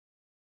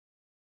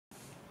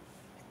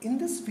In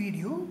this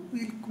video,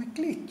 we'll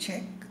quickly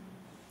check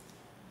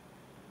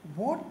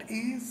what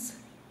is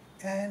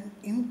an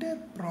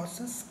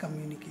inter-process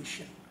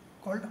communication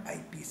called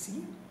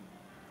IPC.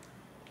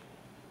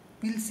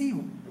 We'll see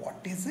what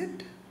is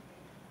it.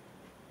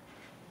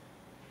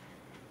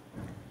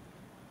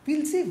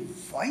 We'll see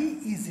why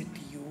is it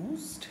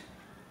used.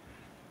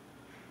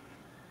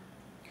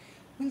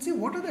 We'll see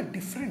what are the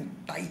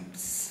different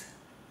types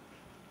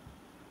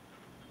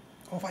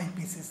of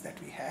IPCs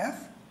that we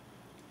have.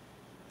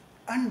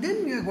 And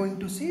then we are going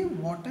to see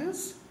what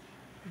is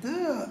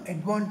the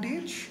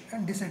advantage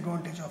and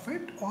disadvantage of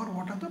it, or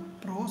what are the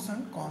pros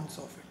and cons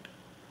of it.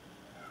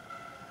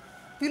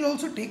 We'll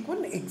also take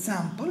one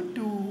example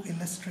to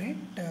illustrate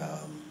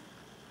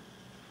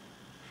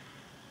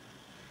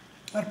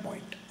our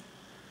point.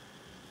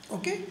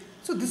 Okay,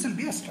 so this will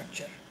be a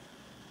structure.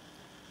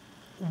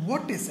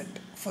 What is it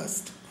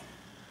first?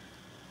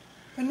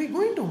 When we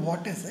go into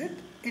what is it,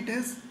 it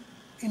is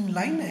in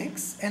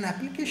Linux, an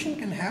application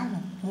can have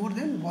more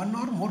than one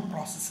or more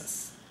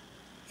processes.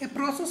 A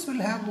process will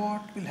have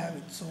what? Will have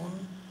its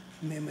own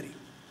memory.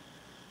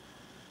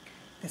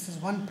 This is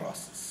one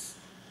process.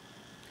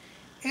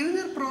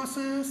 Another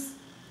process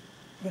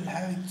will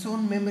have its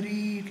own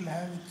memory, it will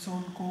have its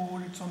own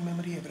code, its own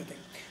memory, everything.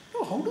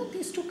 Now, how do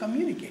these two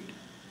communicate?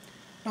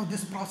 Now,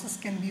 this process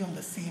can be on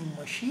the same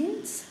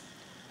machines,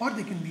 or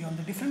they can be on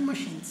the different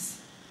machines,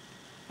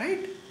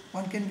 right?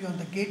 One can be on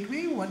the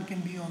gateway, one can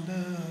be on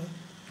the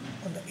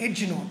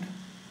edge node,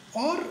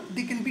 or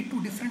they can be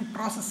two different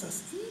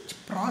processes. Each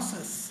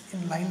process in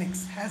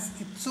Linux has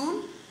its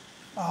own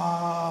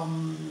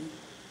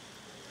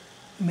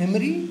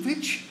memory,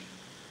 which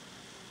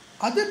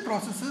other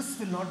processes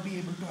will not be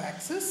able to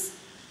access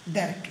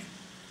directly.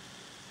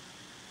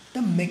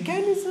 The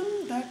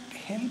mechanism that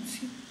helps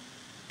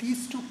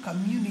these two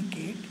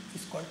communicate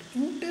is called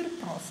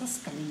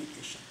inter-process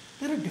communication.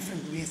 There are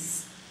different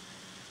ways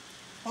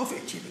of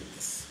achieving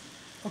this.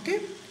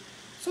 Okay,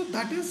 so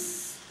that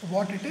is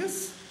what it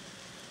is.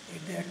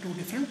 There are two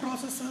different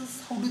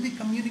processes. How do they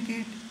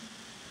communicate?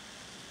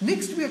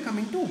 Next, we are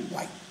coming to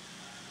why.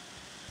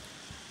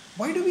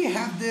 Why do we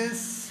have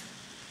this?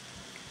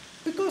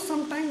 Because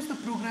sometimes the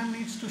program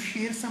needs to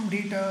share some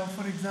data.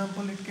 For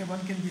example, one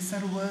can be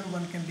server,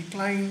 one can be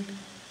client,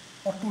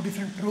 or two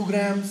different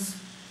programs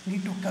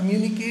need to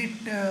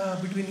communicate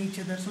between each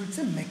other. So it's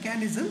a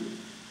mechanism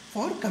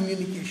for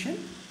communication.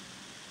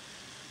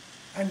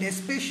 And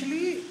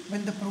especially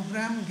when the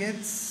program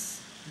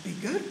gets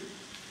bigger,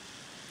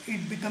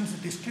 it becomes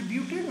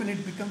distributed. When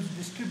it becomes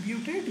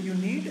distributed, you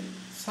need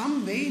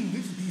some way in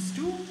which these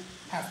two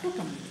have to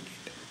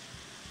communicate.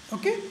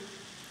 Okay?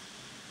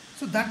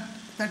 So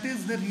that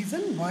is the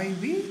reason why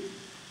we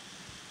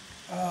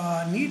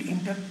need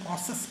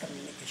inter-process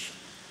communication.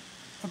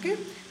 Okay?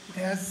 It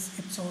has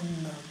its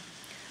own...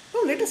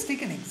 Now let us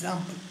take an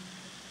example.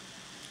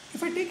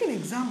 If I take an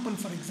example,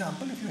 for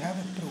example, if you have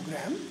a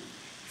program,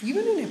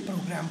 even in a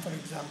program, for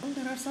example,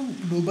 there are some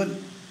global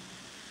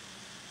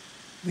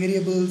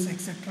variables,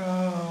 etc.,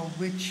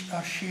 which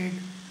are shared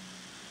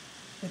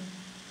with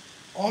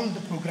all the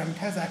program. It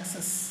has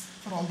access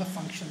for all the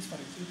functions. For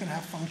example, you can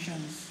have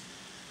functions.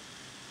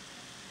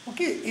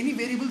 Okay, any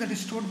variable that is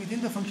stored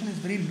within the function is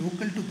very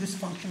local to this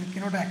function. It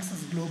cannot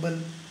access global,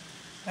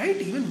 right?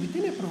 Even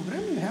within a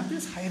program, you have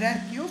this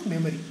hierarchy of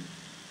memory.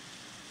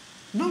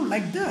 Now,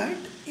 like that,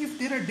 if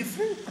there are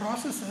different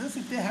processes,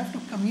 if they have to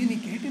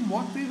communicate, in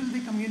what way will they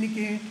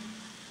communicate?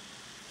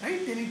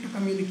 Right? They need to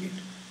communicate.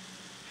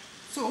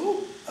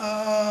 So,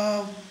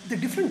 the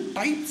different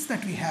types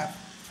that we have,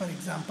 for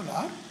example,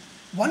 are,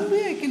 one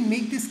way I can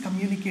make this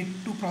communicate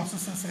to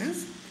processes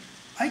is,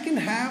 I can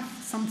have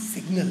some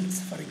signals,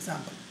 for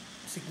example.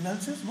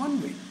 Signals is one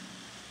way.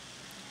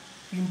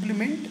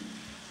 Implement,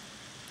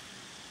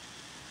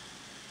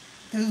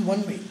 this is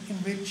one way in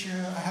which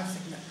I have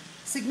signal.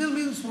 Signal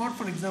means what?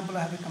 For example,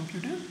 I have a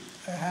computer,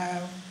 I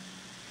have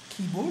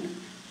keyboard,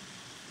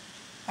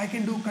 I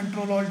can do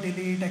control alt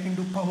delete, I can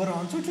do power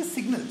on, so it's a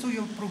signal. So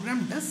your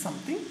program does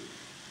something.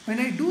 When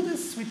I do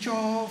this switch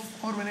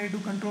off, or when I do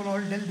control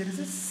alt del, there is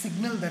a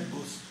signal that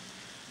goes.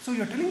 So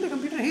you're telling the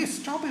computer, hey,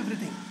 stop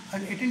everything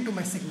and attend to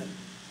my signal.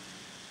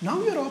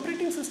 Now your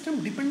operating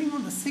system, depending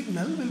on the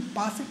signal, will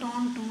pass it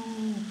on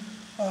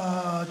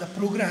to the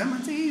program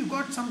and say, hey, you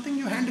got something,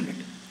 you handle it.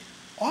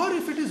 Or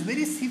if it is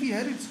very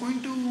severe, it's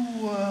going to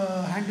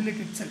handle it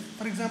itself.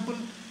 For example,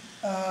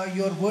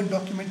 your Word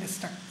document is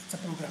stuck, it's a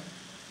program.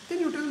 Then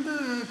you tell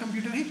the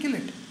computer, hey, kill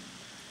it.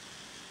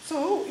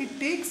 So it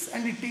takes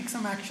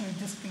some action, it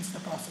just kills the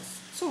process.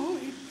 So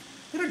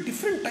there are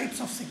different types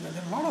of signal.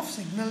 There are a lot of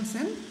signals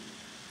in,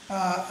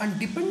 and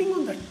depending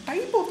on the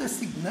type of the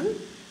signal,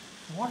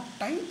 what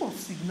type of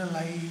signal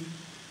I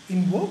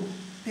invoke,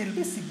 there will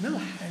be signal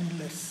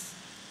handlers.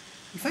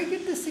 If I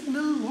get the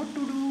signal, what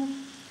to do?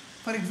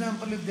 For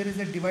example, if there is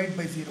a divide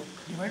by zero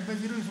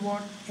is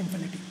what?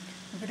 Infinity.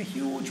 You get a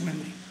huge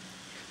memory.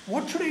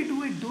 What should I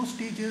do at those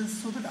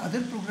stages so that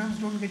other programs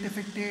don't get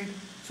affected?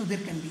 So there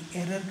can be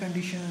error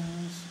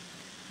conditions,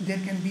 there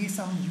can be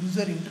some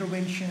user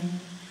intervention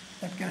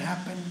that can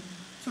happen.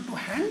 So to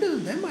handle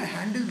them, I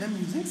handle them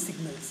using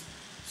signals.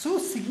 So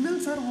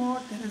signals are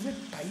what? There is a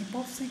type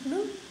of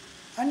signal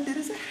and there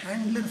is a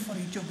handler for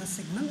each of the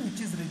signal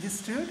which is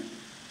registered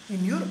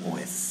in your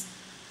OS.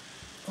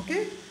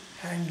 Okay,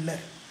 handler.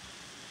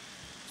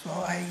 So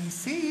I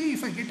say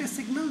if I get a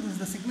signal, this is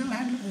the signal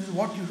handler, this is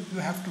what you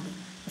have to do.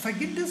 If I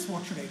get this,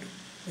 what should I do?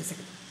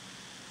 Basically.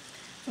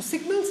 So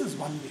signals is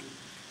one way.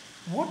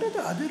 What are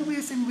the other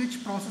ways in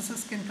which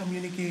processes can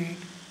communicate?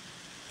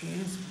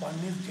 One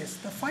is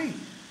just the file.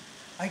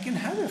 I can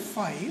have a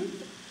file,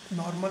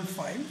 normal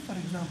file, for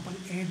example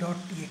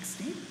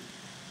a.txt,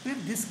 where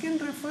this can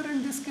refer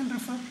and this can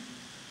refer,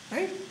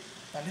 right?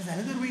 That is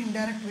another way,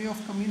 indirect way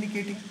of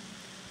communicating.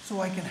 So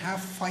I can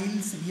have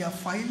files, via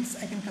files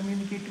I can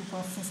communicate to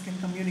process, can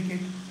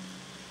communicate.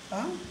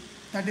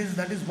 That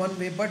is one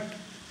way. But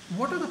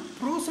what are the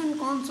pros and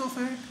cons of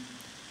it?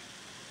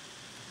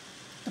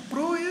 The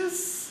pro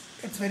is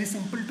it's very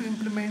simple to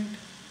implement.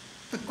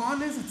 The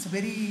con is it's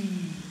going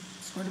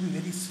to be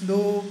very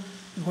slow.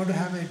 You're going to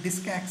have a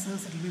disk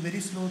access, it will be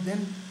very slow.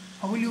 Then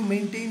how will you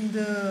maintain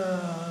the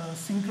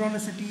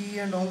synchronicity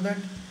and all that?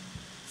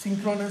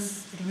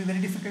 Synchronous, it will be very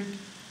difficult,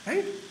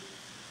 right?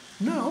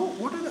 Now,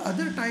 what are the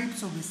other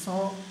types? So we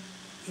saw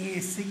A,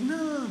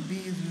 signal, B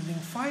is using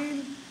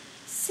file.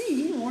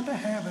 C, what I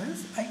have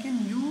is I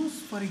can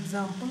use, for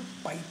example,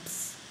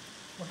 pipes.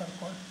 What are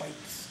called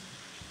pipes?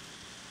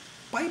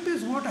 Pipe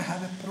is what? I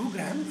have a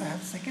program, I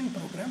have second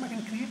program, I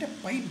can create a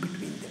pipe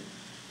between them.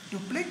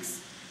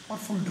 Duplex or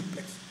full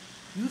duplex.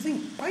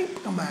 Using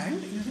pipe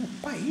command, using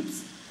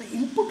pipes, the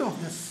input of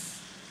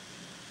this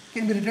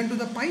can be written to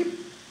the pipe.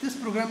 This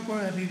program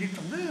can read it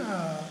from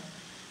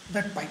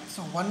that pipe.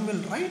 So one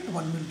will write,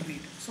 one will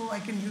read. So I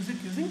can use it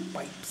using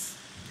pipes.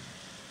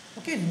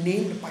 Okay,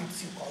 named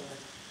pipes you call them.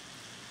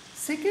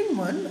 Second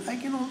one, I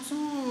can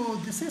also,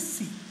 this is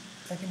C,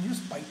 I can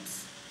use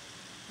pipes.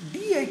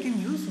 D, I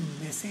can use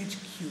message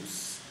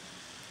queues.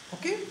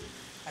 Okay,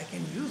 I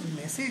can use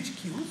message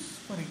queues,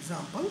 for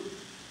example.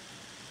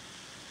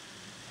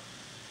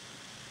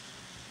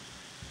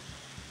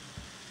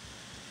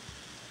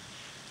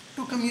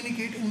 To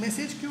communicate in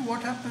message queue,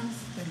 what happens?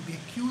 There will be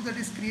a queue that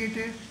is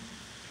created.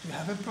 You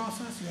have a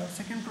process, you have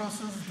second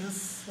process,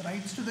 this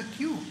writes to the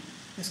queue.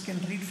 This can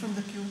read from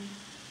the queue.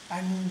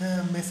 And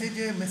the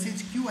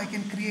message queue I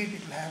can create,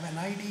 it will have an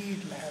ID,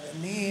 it will have a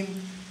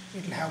name,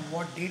 it will have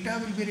what data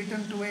will be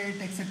written to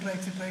it, etc.,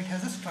 etc. It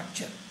has a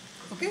structure.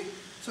 Okay,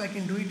 so I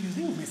can do it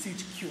using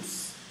message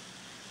queues.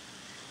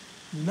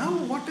 Now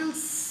what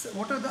else?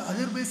 What are the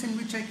other ways in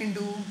which I can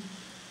do?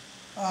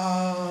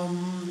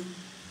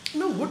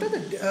 Now what are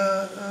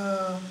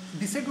the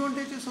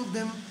disadvantages of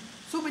them?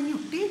 So when you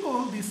take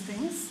all these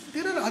things,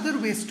 there are other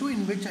ways too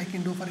in which I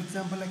can do. For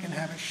example, I can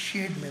have a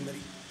shared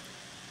memory.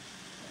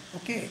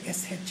 Okay,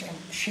 SHM,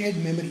 shared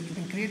memory. You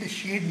can create a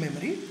shared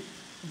memory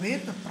where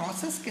the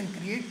process can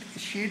create a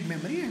shared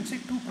memory and say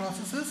two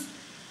processes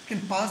can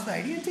pass the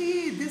ID and say,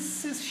 hey,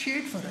 this is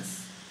shared for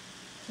us.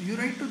 So you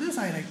write to this,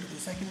 I write to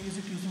this. I can use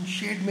it using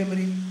shared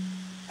memory.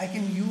 I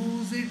can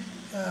use it,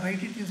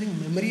 write it using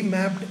memory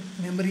mapped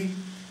memory,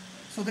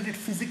 so that at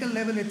physical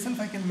level itself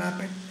I can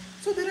map it.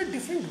 So there are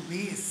different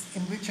ways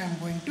in which I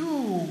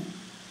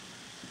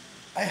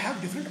have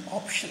different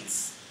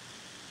options.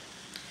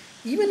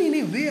 Even in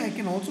a way I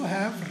can also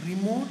have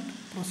remote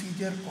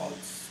procedure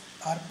calls,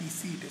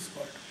 RPC it is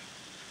called.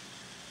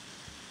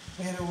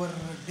 Where over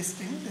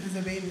distant there is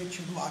a way in which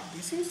you do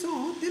RPC.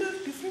 So there are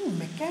different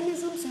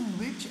mechanisms in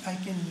which I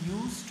can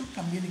use to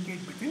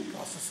communicate between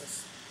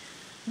processes.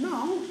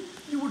 Now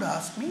you would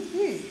ask me,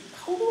 hey,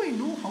 how do I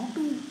know how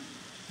to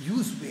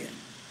use where?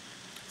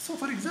 So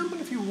for example,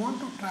 if you want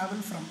to travel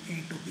from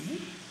A to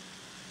B,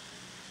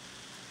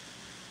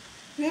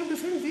 we have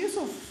different ways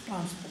of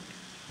transport.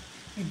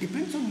 It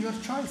depends on your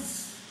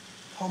choice,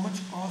 how much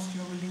cost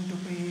you are willing to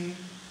pay,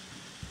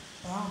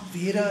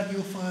 where are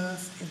you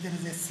first, if there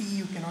is a sea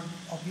you cannot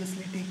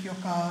obviously take your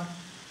car.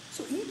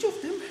 So each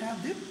of them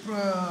have their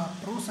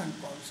pros and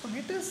cons. So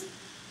let us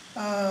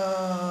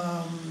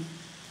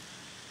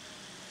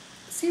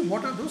see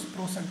what are those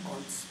pros and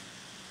cons.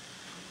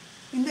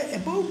 In the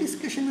above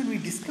discussion, when we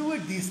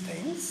discovered these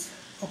things,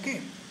 okay,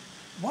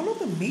 one of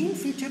the main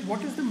features,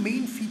 what is the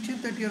main feature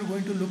that you are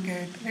going to look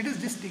at? Let us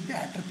just take the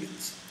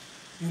attributes.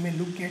 You may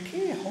look at,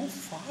 hey, how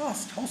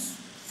fast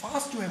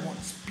do I want?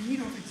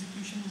 Speed of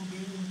execution would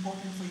be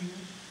important for you.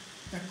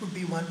 That could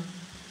be one.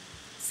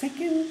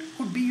 Second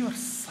could be your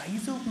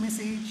size of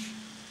message.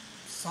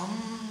 Some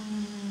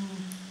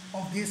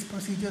of these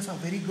procedures are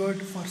very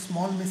good for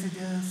small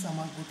messages, some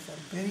are good for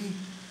very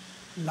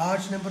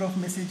large number of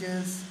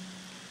messages.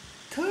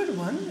 Third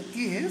one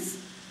is,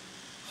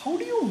 how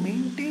do you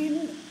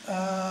maintain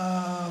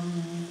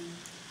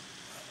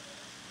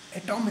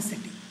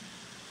atomicity?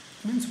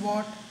 Means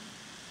what?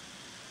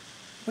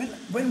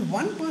 When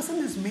one person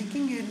is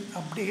making an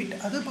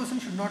update, other person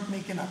should not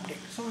make an update.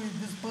 So if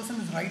this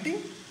person is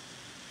writing,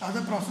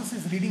 other process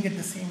is reading at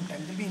the same time.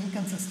 There will be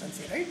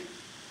inconsistency, right?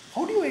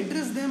 How do you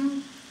address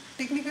them?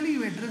 Technically,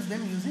 you address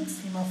them using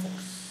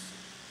semaphores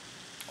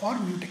or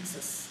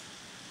mutexes.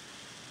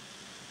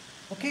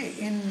 Okay,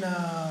 in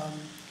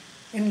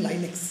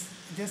Linux,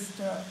 just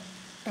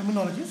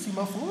terminology,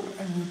 semaphore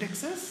and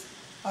mutexes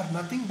are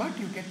nothing but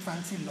you get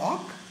fancy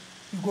lock.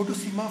 You go to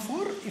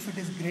semaphore, if it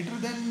is greater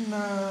than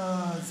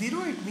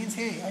 0, it means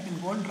hey, I can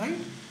go and write.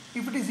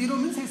 If it is 0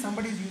 means hey,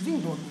 somebody is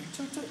using, don't wait.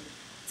 So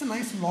it's a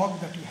nice log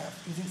that you have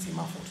using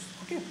semaphores.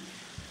 Okay,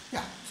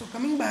 yeah. So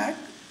coming back,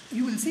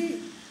 you will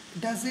see,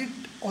 does it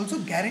also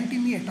guarantee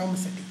me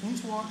atomicity?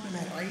 Means what? When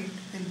I write,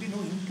 there will be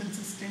no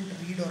inconsistent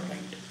read or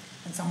write.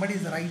 And somebody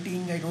is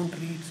writing, I don't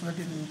read, so that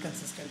is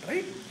inconsistent,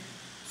 right?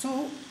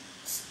 So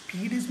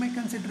speed is my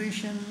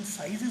consideration,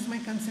 size is my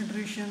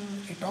consideration,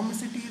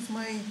 atomicity is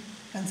my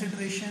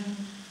consideration.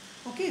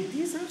 Okay,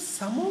 these are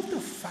some of the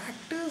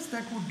factors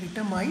that would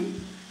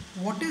determine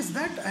what is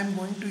that I am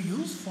going to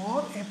use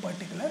for a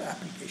particular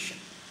application.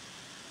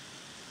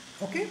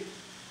 Okay,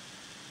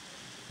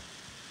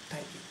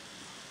 thank you.